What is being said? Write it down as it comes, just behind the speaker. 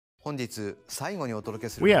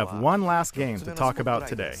We have one last game to talk about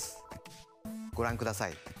today.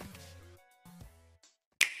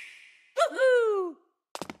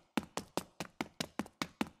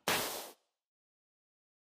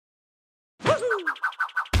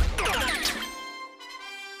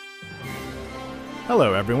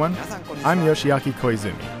 Hello everyone, I'm Yoshiaki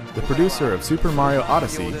Koizumi, the producer of Super Mario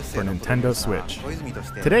Odyssey for Nintendo Switch.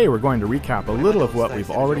 Today we're going to recap a little of what we've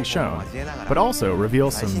already shown, but also reveal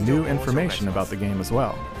some new information about the game as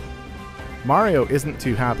well. Mario isn't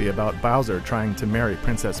too happy about Bowser trying to marry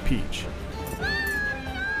Princess Peach.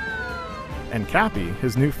 And Cappy,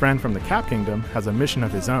 his new friend from the Cap Kingdom, has a mission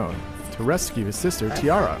of his own, to rescue his sister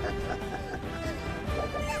Tiara.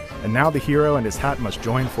 And now the hero and his hat must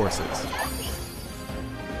join forces.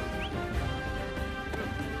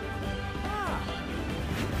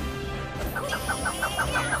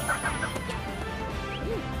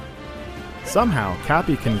 Somehow,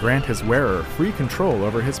 Cappy can grant his wearer free control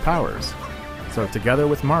over his powers. So together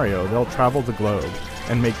with Mario, they'll travel the globe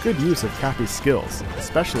and make good use of Cappy's skills,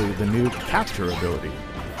 especially the new Capture ability,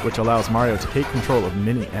 which allows Mario to take control of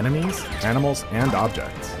many enemies, animals, and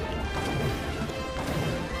objects.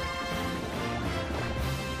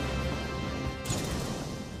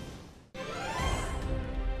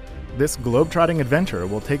 This globe-trotting adventure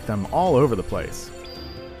will take them all over the place.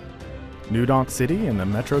 New Donk City in the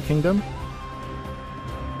Metro Kingdom,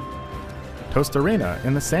 Toast Arena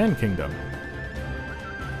in the Sand Kingdom,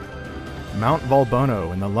 Mount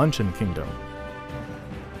Volbono in the Luncheon Kingdom,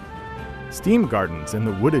 Steam Gardens in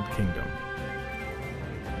the Wooded Kingdom,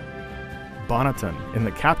 Bonneton in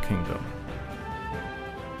the Cap Kingdom,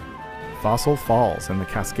 Fossil Falls in the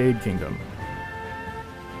Cascade Kingdom.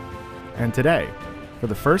 And today, for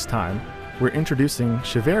the first time, we're introducing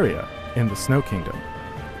Shiveria in the Snow Kingdom.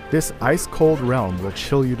 This ice-cold realm will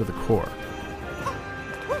chill you to the core.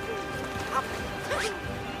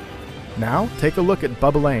 Now, take a look at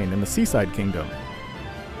Bubba Lane in the Seaside Kingdom.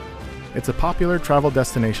 It's a popular travel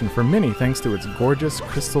destination for many thanks to its gorgeous,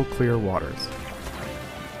 crystal-clear waters.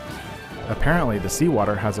 Apparently, the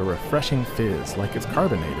seawater has a refreshing fizz, like it's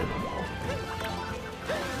carbonated.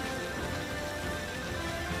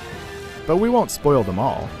 But we won't spoil them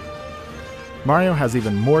all. Mario has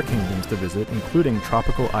even more kingdoms to visit, including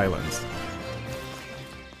tropical islands.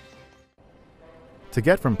 To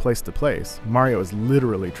get from place to place, Mario is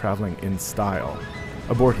literally traveling in style,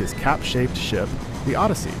 aboard his cap-shaped ship, the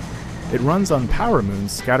Odyssey. It runs on power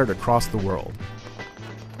moons scattered across the world.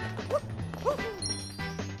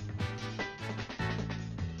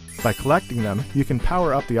 By collecting them, you can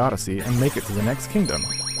power up the Odyssey and make it to the next kingdom.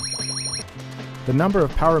 The number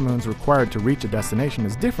of power moons required to reach a destination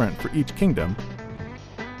is different for each kingdom,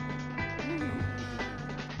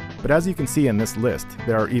 but as you can see in this list,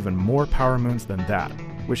 there are even more power moons than that,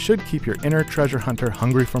 which should keep your inner treasure hunter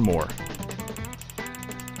hungry for more.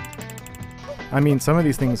 I mean, some of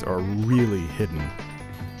these things are really hidden.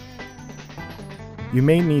 You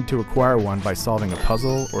may need to acquire one by solving a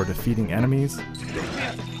puzzle or defeating enemies.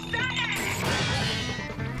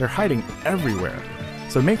 They're hiding everywhere,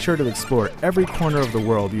 so make sure to explore every corner of the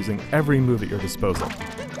world using every move at your disposal.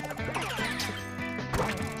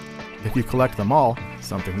 If you collect them all,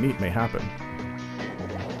 something neat may happen.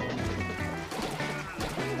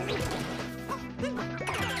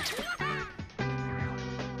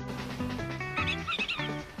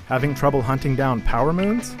 Having trouble hunting down power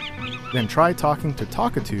moons? Then try talking to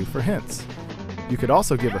Talkatoo for hints. You could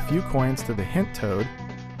also give a few coins to the Hint Toad,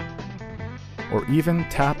 or even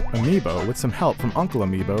tap Amiibo with some help from Uncle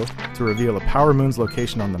Amiibo to reveal a power moon's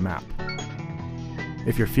location on the map.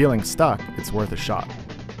 If you're feeling stuck, it's worth a shot.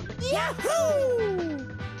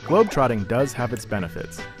 Globetrotting does have its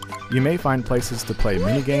benefits. You may find places to play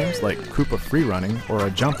minigames like Koopa Freerunning or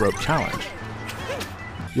a Jump Rope Challenge.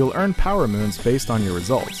 You'll earn power moons based on your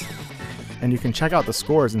results, and you can check out the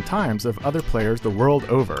scores and times of other players the world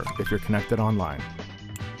over if you're connected online.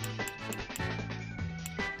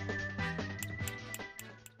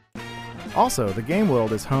 Also, the game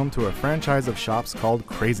world is home to a franchise of shops called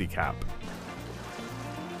Crazy Cap.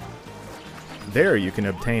 There you can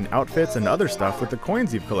obtain outfits and other stuff with the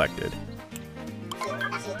coins you've collected.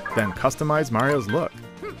 Then customize Mario's look.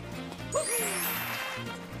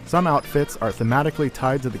 Some outfits are thematically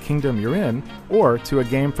tied to the kingdom you're in, or to a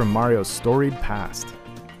game from Mario's storied past.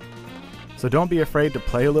 So don't be afraid to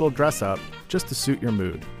play a little dress up just to suit your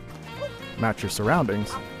mood, match your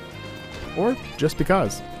surroundings, or just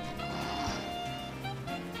because.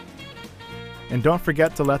 And don't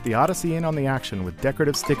forget to let the Odyssey in on the action with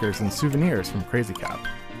decorative stickers and souvenirs from Crazy Cap.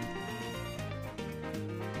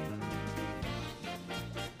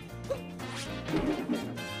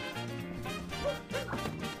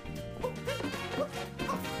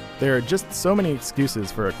 There are just so many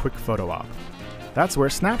excuses for a quick photo op. That's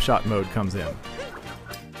where snapshot mode comes in.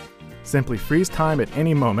 Simply freeze time at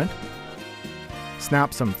any moment,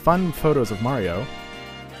 snap some fun photos of Mario,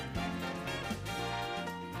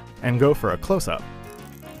 and go for a close-up.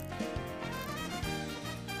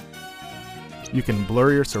 You can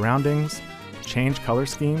blur your surroundings, change color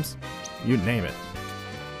schemes, you name it.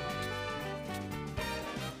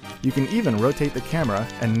 You can even rotate the camera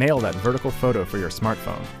and nail that vertical photo for your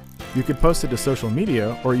smartphone. You could post it to social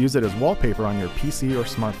media or use it as wallpaper on your PC or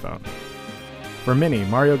smartphone. For many,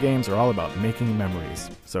 Mario games are all about making memories,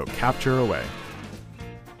 so capture away.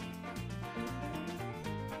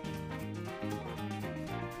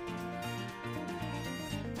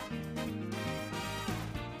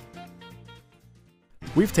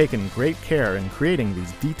 We've taken great care in creating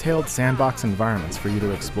these detailed sandbox environments for you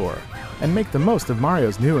to explore, and make the most of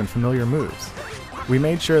Mario's new and familiar moves. We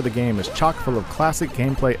made sure the game is chock full of classic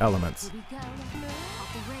gameplay elements,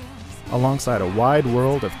 alongside a wide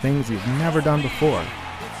world of things you've never done before.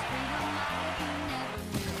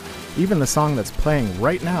 Even the song that's playing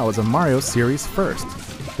right now is a Mario series first,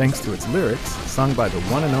 thanks to its lyrics sung by the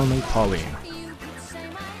one and only Pauline.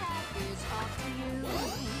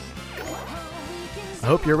 I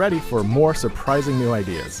hope you're ready for more surprising new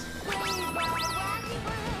ideas.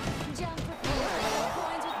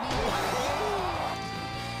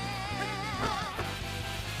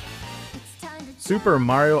 Super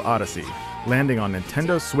Mario Odyssey, landing on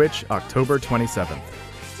Nintendo Switch October 27th.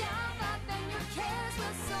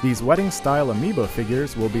 These wedding-style amiibo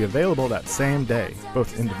figures will be available that same day,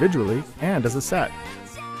 both individually and as a set.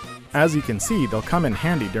 As you can see, they'll come in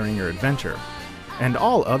handy during your adventure, and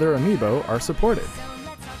all other amiibo are supported.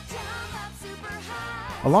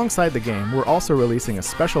 Alongside the game, we're also releasing a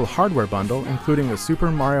special hardware bundle including the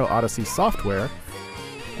Super Mario Odyssey software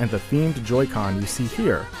and the themed Joy-Con you see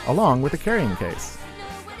here, along with a carrying case.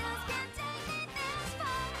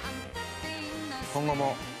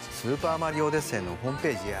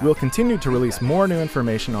 We'll continue to release more new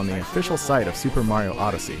information on the official site of Super Mario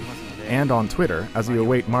Odyssey and on Twitter as we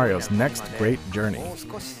await Mario's next great journey.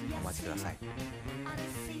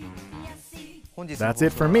 That's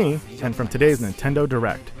it for me and from today's Nintendo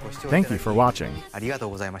Direct. Thank you for watching.